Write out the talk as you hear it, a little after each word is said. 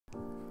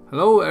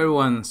Hello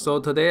everyone,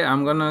 so today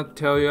I'm gonna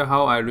tell you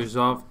how I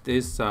resolved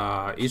this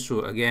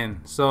issue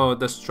again. So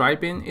the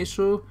striping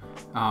issue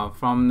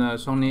from the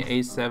Sony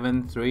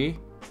a7 III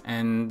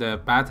and the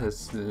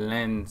Batis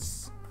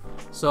lens.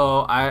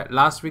 So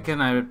last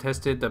weekend I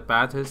tested the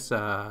Batis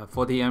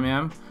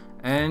 40mm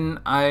and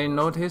I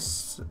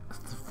noticed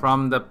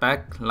from the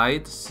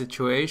backlight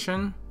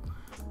situation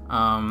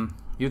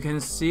you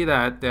can see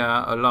that there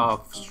are a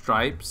lot of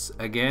stripes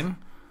again,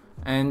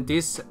 and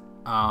this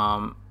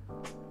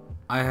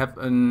I have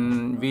a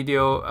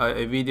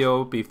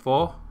video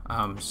before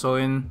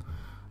showing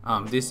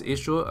this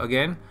issue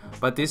again,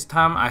 but this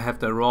time I have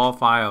the raw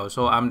file,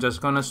 so I'm just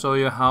gonna show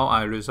you how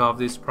I resolve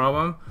this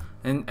problem.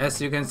 And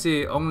as you can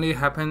see, it only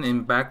happened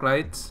in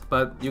backlight,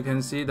 but you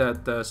can see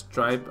that the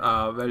stripes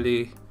are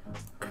very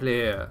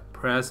clear,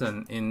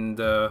 present in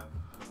the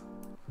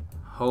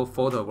whole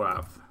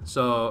photograph.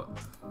 So,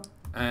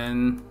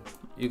 and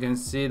you can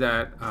see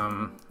that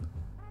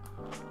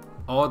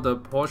all the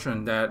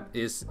portion that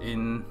is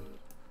in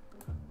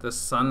the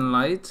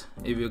sunlight,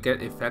 if you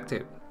get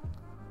affected.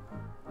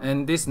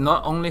 And this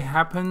not only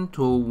happened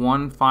to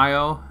one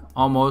file,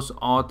 almost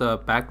all the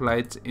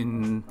backlights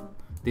in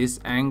this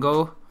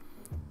angle,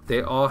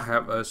 they all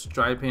have a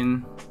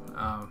striping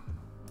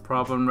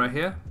problem right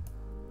here.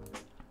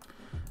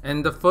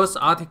 And the first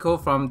article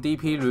from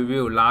DP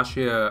Review last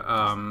year,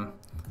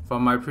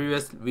 from my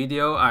previous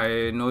video,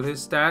 I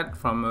noticed that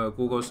from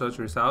Google search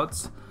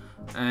results,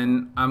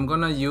 and I'm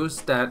gonna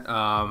use that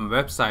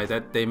website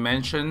that they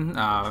mentioned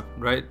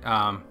right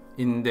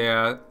in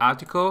their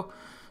article.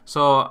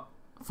 So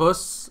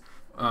first,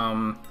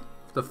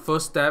 the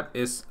first step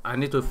is I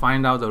need to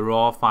find out the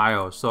raw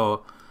file.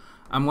 So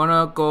I'm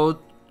gonna go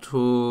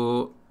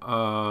to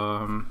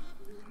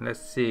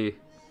let's see,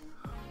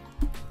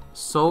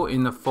 so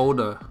in the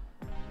folder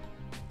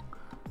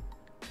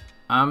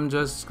I'm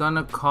just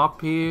gonna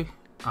copy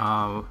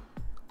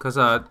because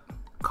I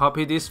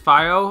copy this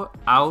file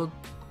out.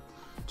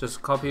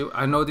 Just copy.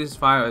 I know this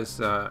file is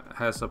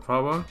has a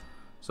problem,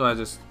 so I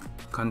just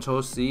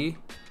Control C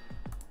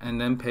and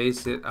then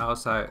paste it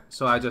outside.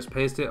 So I just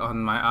paste it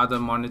on my other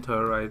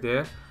monitor right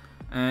there.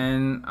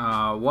 And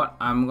what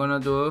I'm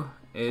gonna do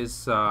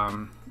is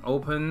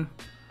open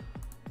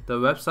the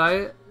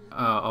website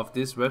of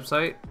this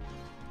website.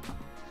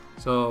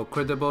 So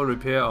credible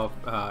repair of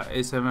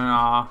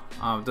A7R,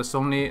 the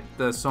Sony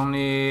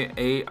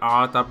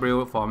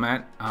ARW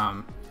format.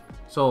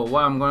 So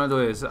what I'm gonna do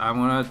is I'm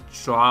gonna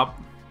drop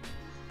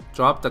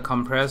the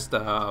compressed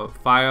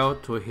file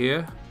to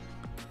here.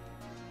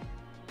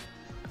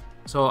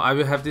 So I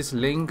will have this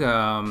link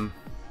in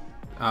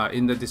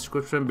the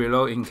description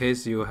below in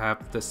case you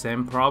have the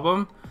same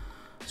problem.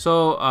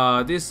 So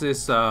this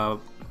is the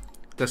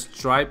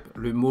stripe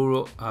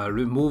removal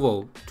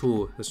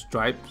tool, the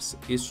stripes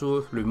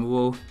issue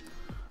removal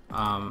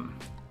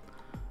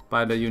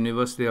by the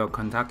University of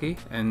Kentucky.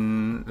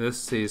 And let's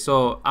see,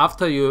 so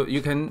after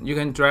you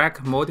can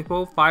drag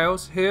multiple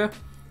files here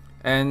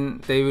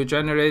and they will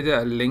generate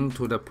a link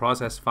to the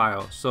process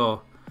file.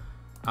 So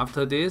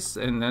after this,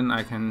 and then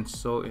I can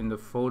show in the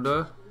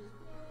folder.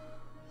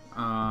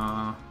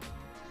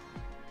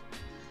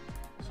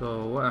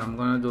 So what I'm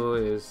gonna do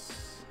is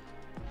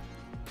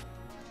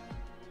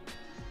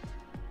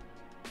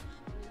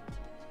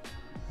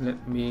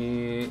let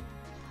me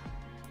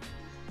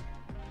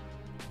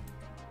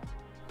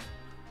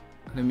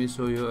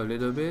show you a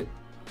little bit.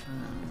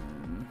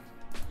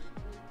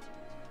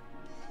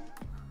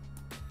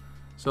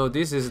 So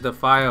this is the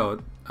file.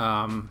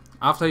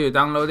 After you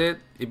download it,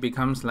 it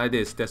becomes like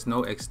this. There's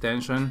no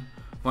extension.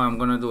 What I'm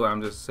gonna do,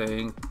 I'm just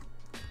saying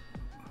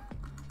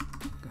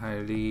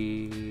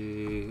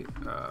highly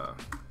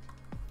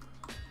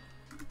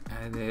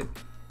edit.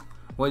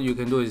 What you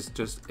can do is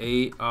just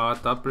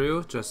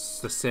ARW,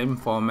 just the same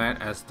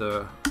format as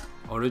the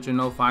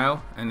original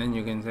file, and then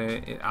you can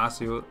say, it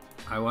asks you,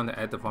 I want to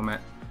add the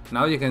format.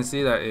 Now you can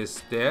see that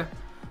it's there.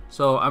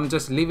 So I'm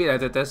just leave it at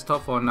the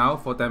desktop for now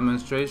for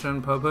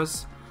demonstration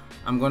purpose.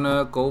 I'm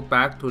gonna go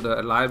back to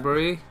the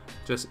library,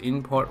 just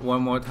import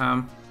one more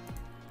time,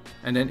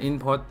 and then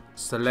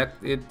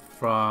select it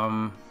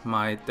from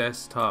my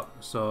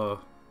desktop.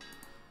 So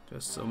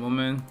just a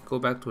moment, go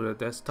back to the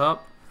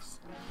desktop.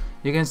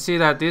 You can see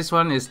that this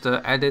one is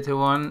the edited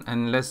one,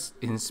 and let's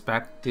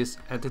inspect this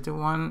edited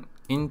one.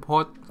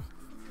 Import.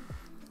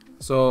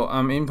 So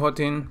I'm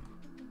importing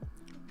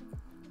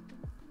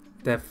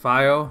that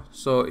file,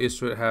 so it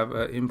should have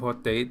an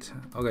import date.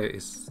 Okay,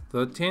 it's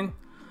 13.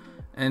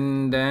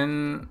 And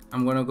then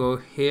I'm gonna go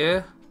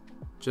here,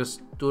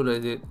 just do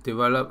the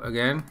develop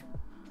again,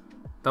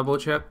 double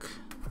check.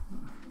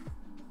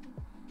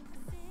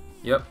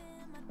 Yep.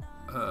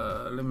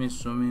 Let me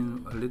zoom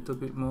in a little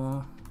bit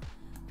more.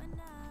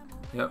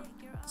 Yep,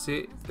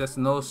 see, there's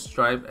no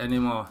stripe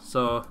anymore.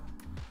 So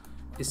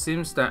it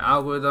seems that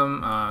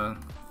algorithm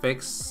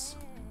fix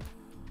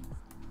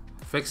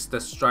the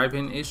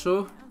striping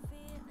issue.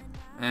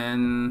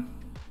 And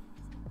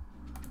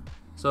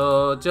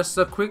so just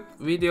a quick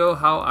video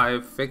how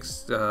I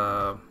fixed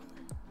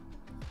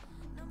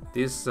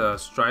this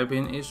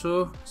striping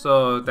issue.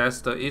 So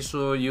that's the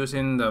issue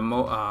using the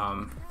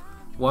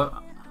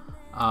 40mm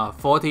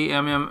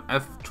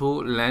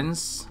f2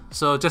 lens.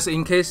 So just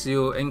in case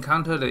you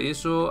encounter the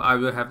issue, I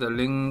will have the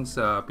links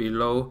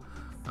below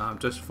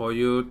just for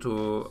you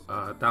to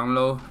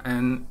download.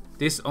 And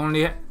this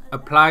only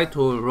apply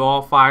to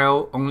raw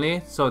file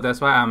only, so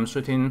that's why I'm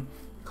shooting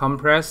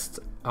compressed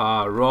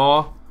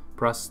raw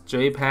plus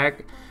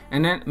JPEG.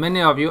 And then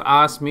many of you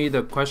asked me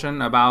the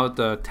question about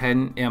the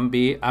 10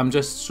 MB. I'm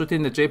just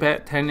shooting the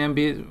JPEG 10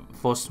 MB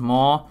for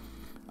small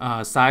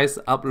size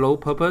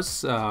upload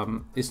purpose.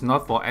 It's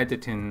not for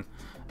editing,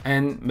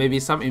 and maybe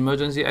some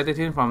emergency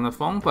editing from the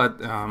phone, but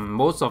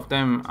most of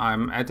them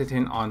I'm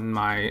editing on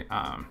my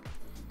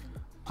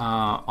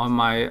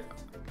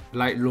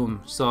Lightroom.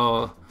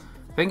 So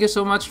thank you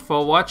so much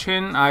for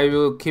watching. I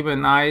will keep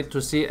an eye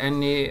to see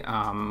any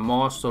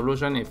more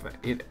solution if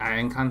I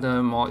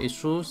encounter more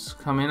issues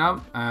coming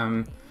up.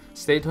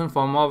 Stay tuned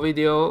for more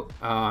video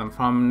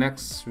from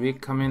next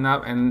week coming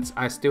up, and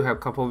I still have a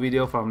couple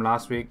video from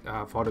last week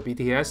for the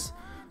BTS.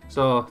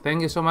 So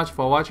thank you so much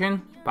for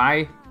watching.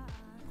 Bye.